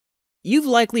You've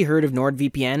likely heard of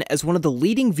NordVPN as one of the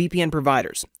leading VPN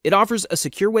providers. It offers a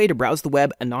secure way to browse the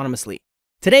web anonymously.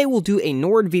 Today we'll do a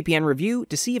NordVPN review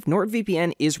to see if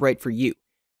NordVPN is right for you.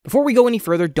 Before we go any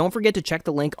further, don't forget to check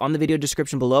the link on the video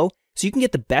description below so you can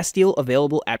get the best deal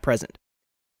available at present.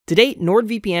 To date,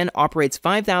 NordVPN operates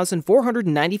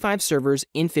 5,495 servers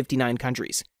in 59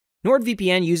 countries.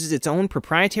 NordVPN uses its own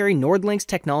proprietary NordLynx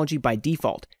technology by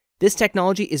default. This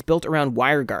technology is built around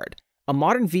WireGuard, a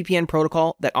modern VPN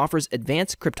protocol that offers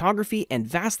advanced cryptography and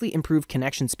vastly improved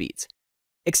connection speeds.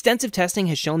 Extensive testing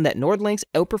has shown that NordLynx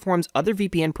outperforms other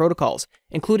VPN protocols,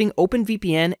 including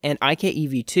OpenVPN and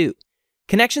IKEv2.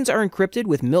 Connections are encrypted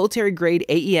with military-grade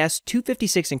AES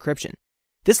 256 encryption.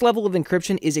 This level of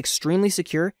encryption is extremely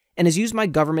secure and is used by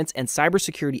governments and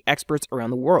cybersecurity experts around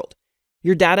the world.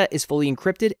 Your data is fully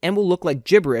encrypted and will look like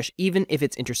gibberish even if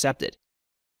it's intercepted.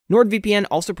 NordVPN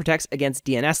also protects against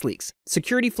DNS leaks,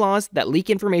 security flaws that leak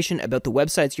information about the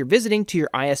websites you're visiting to your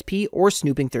ISP or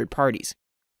snooping third parties.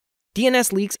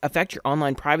 DNS leaks affect your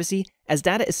online privacy as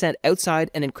data is sent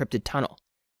outside an encrypted tunnel.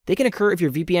 They can occur if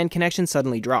your VPN connection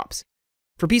suddenly drops.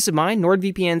 For peace of mind,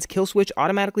 NordVPN's kill switch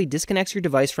automatically disconnects your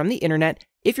device from the internet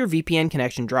if your VPN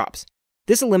connection drops.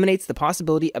 This eliminates the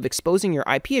possibility of exposing your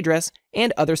IP address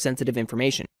and other sensitive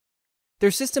information.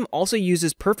 Their system also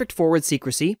uses perfect forward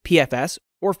secrecy, PFS,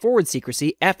 or forward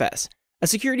secrecy, FS, a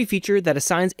security feature that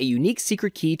assigns a unique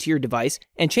secret key to your device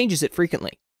and changes it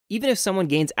frequently. Even if someone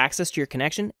gains access to your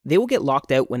connection, they will get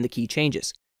locked out when the key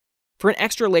changes. For an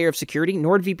extra layer of security,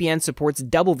 NordVPN supports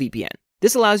double VPN.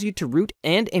 This allows you to route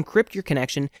and encrypt your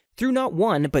connection through not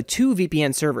one, but two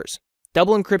VPN servers.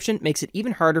 Double encryption makes it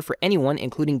even harder for anyone,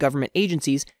 including government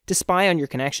agencies, to spy on your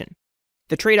connection.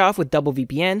 The trade-off with double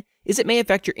VPN is it may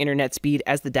affect your internet speed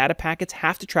as the data packets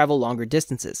have to travel longer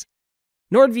distances.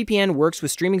 NordVPN works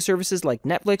with streaming services like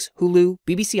Netflix, Hulu,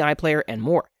 BBC iPlayer, and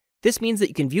more. This means that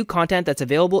you can view content that's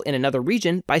available in another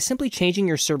region by simply changing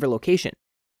your server location.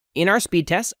 In our speed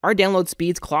tests, our download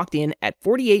speeds clocked in at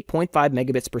 48.5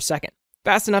 megabits per second,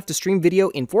 fast enough to stream video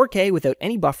in 4K without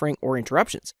any buffering or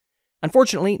interruptions.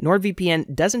 Unfortunately,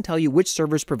 NordVPN doesn't tell you which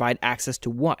servers provide access to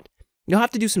what. You'll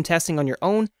have to do some testing on your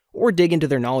own or dig into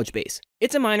their knowledge base.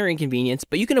 It's a minor inconvenience,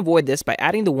 but you can avoid this by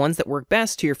adding the ones that work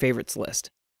best to your favorites list.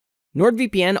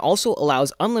 NordVPN also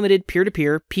allows unlimited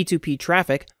peer-to-peer P2P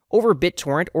traffic over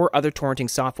BitTorrent or other torrenting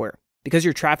software. Because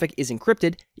your traffic is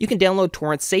encrypted, you can download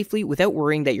torrents safely without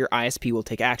worrying that your ISP will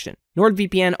take action.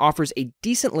 NordVPN offers a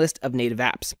decent list of native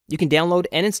apps. You can download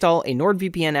and install a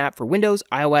NordVPN app for Windows,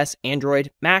 iOS, Android,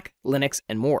 Mac, Linux,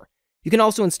 and more. You can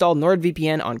also install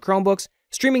NordVPN on Chromebooks,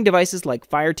 streaming devices like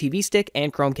Fire TV Stick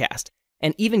and Chromecast,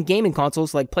 and even gaming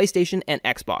consoles like PlayStation and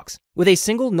Xbox. With a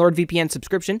single NordVPN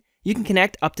subscription, you can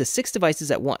connect up to 6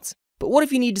 devices at once. But what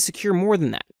if you need to secure more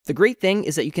than that? The great thing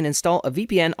is that you can install a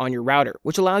VPN on your router,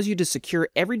 which allows you to secure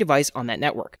every device on that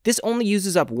network. This only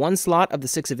uses up one slot of the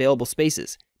 6 available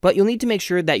spaces, but you'll need to make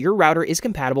sure that your router is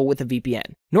compatible with a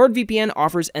VPN. NordVPN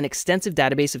offers an extensive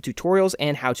database of tutorials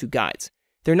and how-to guides.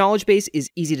 Their knowledge base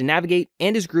is easy to navigate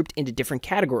and is grouped into different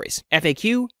categories: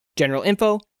 FAQ, general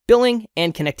info, billing,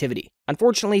 and connectivity.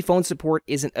 Unfortunately, phone support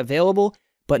isn't available,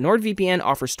 but NordVPN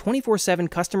offers 24/7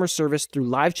 customer service through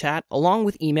live chat along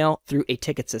with email through a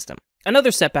ticket system.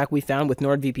 Another setback we found with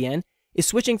NordVPN is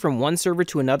switching from one server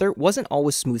to another wasn't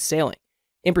always smooth sailing.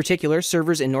 In particular,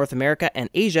 servers in North America and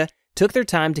Asia took their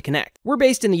time to connect. We're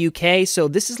based in the UK, so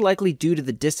this is likely due to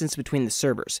the distance between the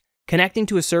servers. Connecting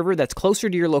to a server that's closer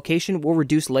to your location will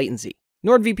reduce latency.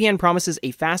 NordVPN promises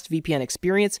a fast VPN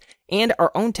experience, and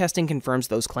our own testing confirms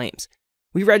those claims.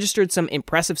 We registered some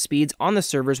impressive speeds on the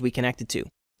servers we connected to.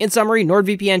 In summary,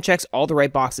 NordVPN checks all the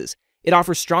right boxes. It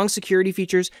offers strong security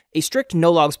features, a strict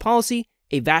no-logs policy,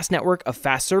 a vast network of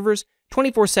fast servers,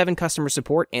 24/7 customer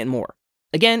support, and more.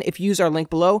 Again, if you use our link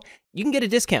below, you can get a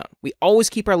discount. We always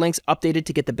keep our links updated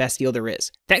to get the best deal there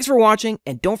is. Thanks for watching,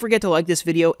 and don't forget to like this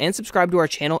video and subscribe to our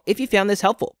channel if you found this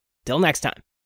helpful. Till next time.